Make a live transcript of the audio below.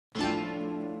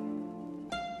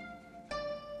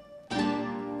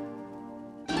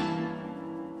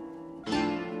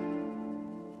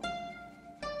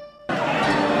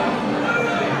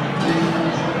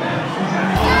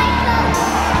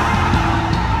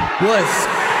What's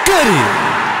goody?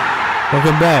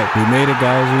 Welcome back. We made it,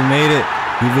 guys. We made it.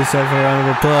 Give yourself a round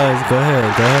of applause. Go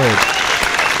ahead. Go ahead.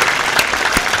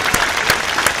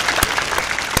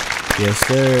 Yes,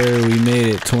 sir. We made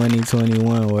it.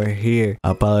 2021. We're here. I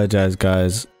apologize,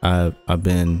 guys. I've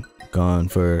been gone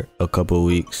for a couple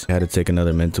weeks. I had to take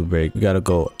another mental break. We gotta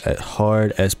go as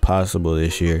hard as possible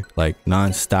this year, like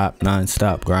non-stop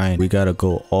grind. We gotta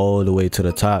go all the way to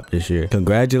the top this year.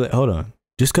 Hold on.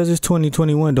 Just because it's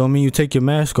 2021 don't mean you take your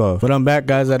mask off. But I'm back,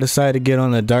 guys. I decided to get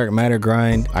on the dark matter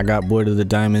grind. I got bored of the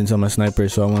diamonds on my sniper,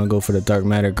 so I want to go for the dark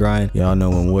matter grind. Y'all know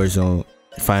when Warzone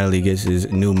finally gets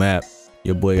his new map,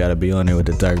 your boy gotta be on there with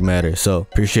the dark matter. So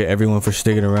appreciate everyone for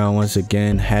sticking around once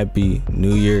again. Happy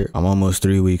New Year. I'm almost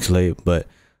 3 weeks late, but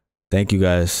thank you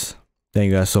guys. Thank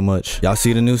you guys so much. Y'all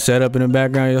see the new setup in the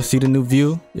background? Y'all see the new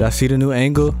view? Y'all see the new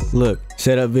angle? Look,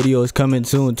 setup video is coming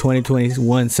soon.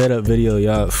 2021 setup video,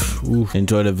 y'all.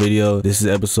 Enjoy the video. This is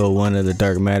episode 1 of the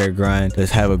dark matter grind.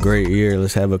 Let's have a great year.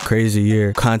 Let's have a crazy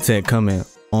year. Content coming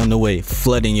on the way,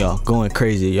 flooding y'all, going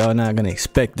crazy. Y'all not gonna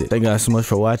expect it. Thank you guys so much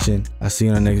for watching. I'll see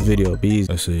you in the next video. Be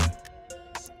easy. Let's see.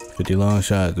 50 long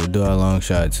shots. We'll do our long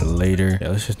shots later. Yeah,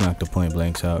 let's just knock the point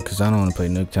blanks out because I don't want to play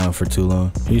Nuketown for too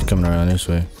long. He's coming around this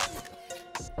way.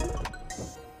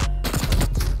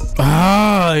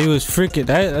 Ah, he was freaking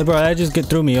that, bro. That just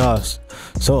threw me off.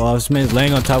 So off. This man's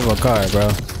laying on top of a car,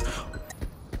 bro.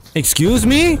 Excuse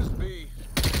me?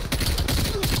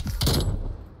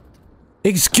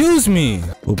 Excuse me.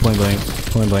 Oh, point blank.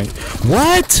 Point blank.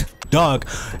 What? Dog,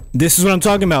 this is what I'm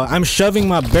talking about. I'm shoving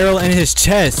my barrel in his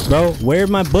chest, bro. Where are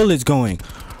my bullets going?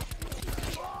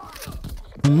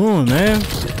 Come on, man.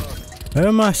 Where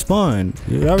am I spawn?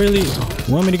 Y'all really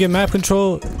want me to get map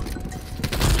control?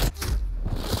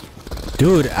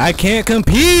 Dude, I can't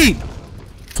compete.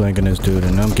 Flanking this dude,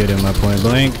 and I'm getting my point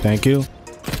blank. Thank you.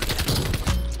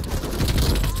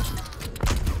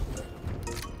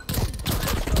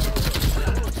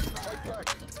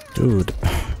 Dude,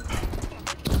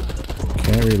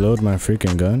 can't reload my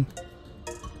freaking gun.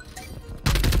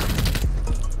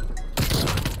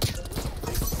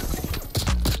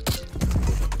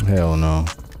 Hell no.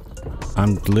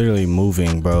 I'm literally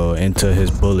moving, bro, into his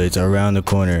bullets around the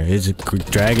corner. It's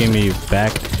dragging me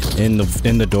back in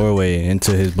the doorway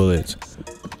into his bullets.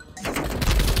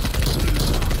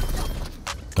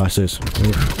 Watch this.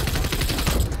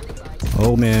 Oof.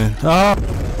 Oh man. Ah!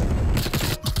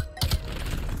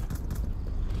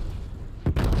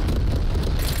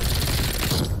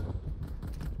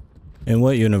 In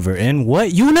what universe? In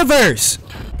what universe?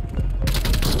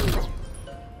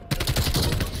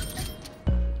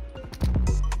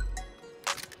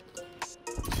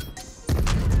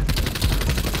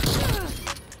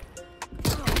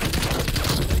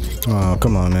 Oh,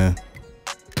 come on, man.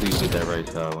 Please get that right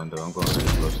side window. I'm going to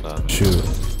the left side. Shoot.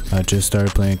 I just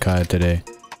started playing COD today.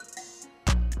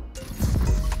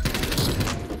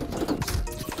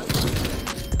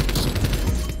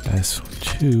 That's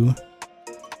 2.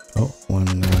 Oh, one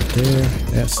right there.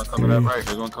 That's 3. Coming up right.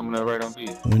 There's one coming up right on B.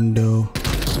 Window.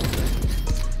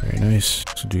 Very nice.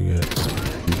 So do good.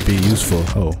 Be useful.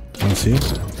 Oh, you see?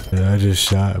 Yeah, I just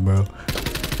shot, bro.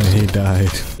 And he died.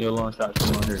 Yo, long shot.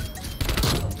 Come on here.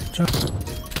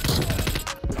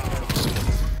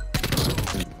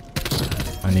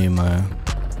 I need my...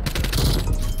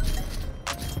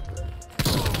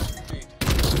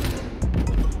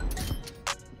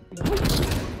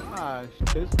 Ah,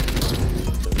 shit.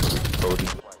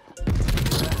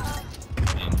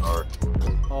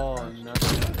 Oh, no.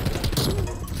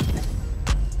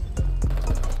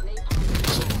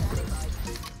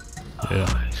 Yeah.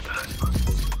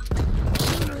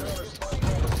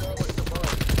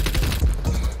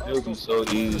 It would be so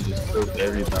easy to just cook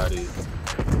everybody.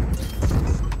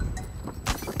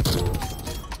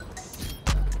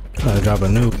 Try to drop a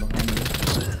nuke.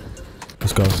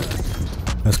 Let's go.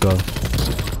 Let's go.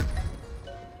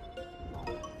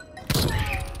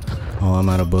 Oh, I'm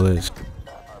out of bullets.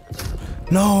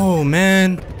 No,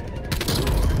 man.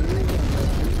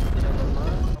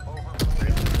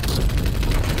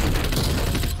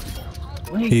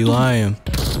 He lying.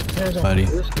 Buddy.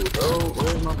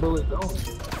 Where's my bullet going?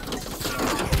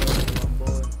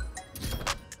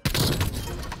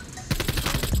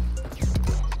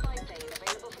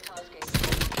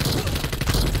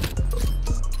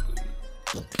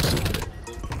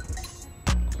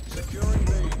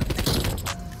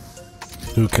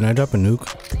 Dude, can I drop a nuke?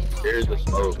 There's the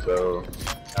smoke, bro.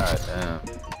 God damn.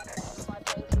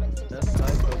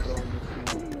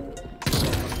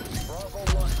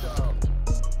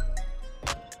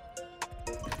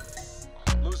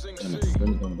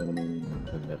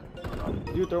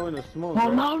 You throwing the smoke. Oh,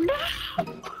 no, no.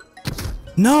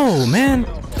 No, man.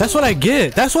 That's what I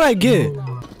get. That's what I get.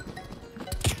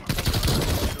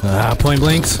 Point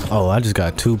blanks. Oh, I just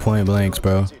got 2 point blanks,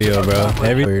 bro. Yo, bro.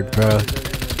 Every word, bro.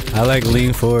 I like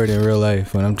lean forward in real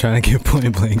life when I'm trying to get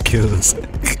point blank kills.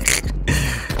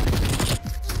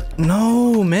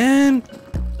 No, man.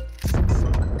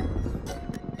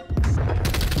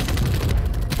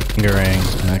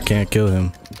 Garang. I can't kill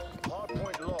him.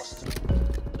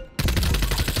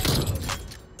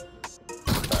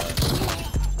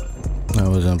 I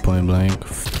was on point blank.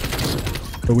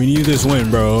 But we need this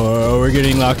win, bro. We're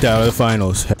getting locked out of the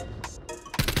finals.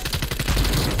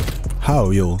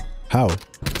 How, yo? How?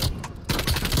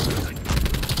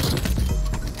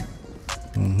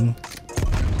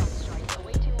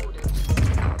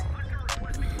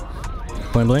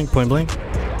 Point blank, point blank.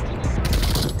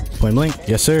 Point blank,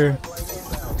 yes sir.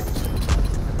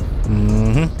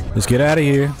 Let's get out of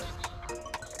here.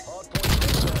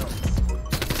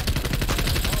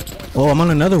 Oh, I'm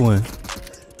on another one.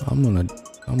 I'm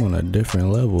on a different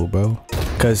level, bro.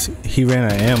 Cause he ran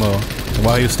out of ammo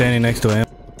while he was standing next to him.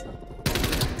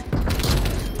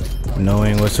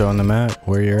 Knowing what's on the map,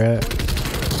 where you're at.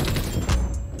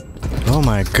 Oh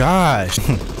my gosh.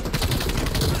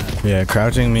 Yeah,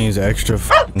 crouching means extra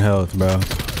health, bro.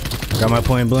 Got my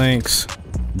point blanks.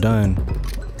 Done.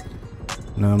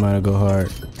 Now I'm gonna go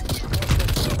hard.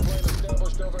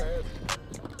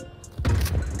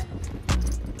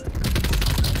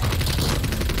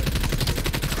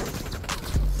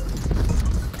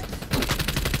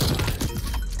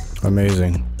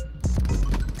 Amazing.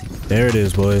 There it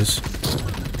is, boys.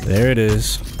 There it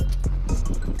is.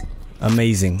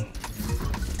 Amazing.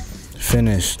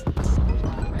 Finished.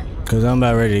 Cause I'm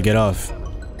about ready to get off.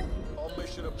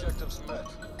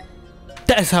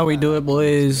 That's how we do it,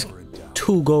 boys.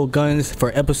 2 gold guns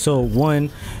for episode 1.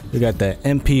 We got the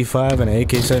MP5 and the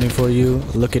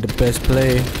AK-74U. Look at the best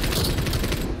play.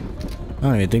 I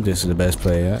don't even think this is the best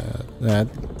play.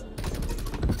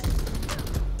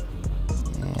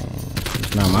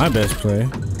 It's not my best play.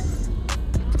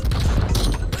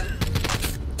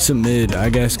 It's a mid. I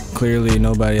guess clearly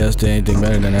nobody else did anything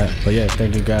better than that. But yeah,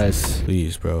 thank you guys.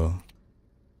 Please, bro.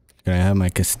 Can I have my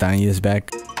castañas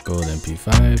back? Gold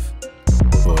MP5.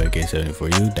 Full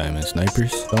AK-74U. Diamond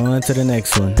snipers. So on to the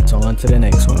next one. So on to the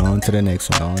next one. On to the next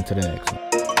one. On to the next one.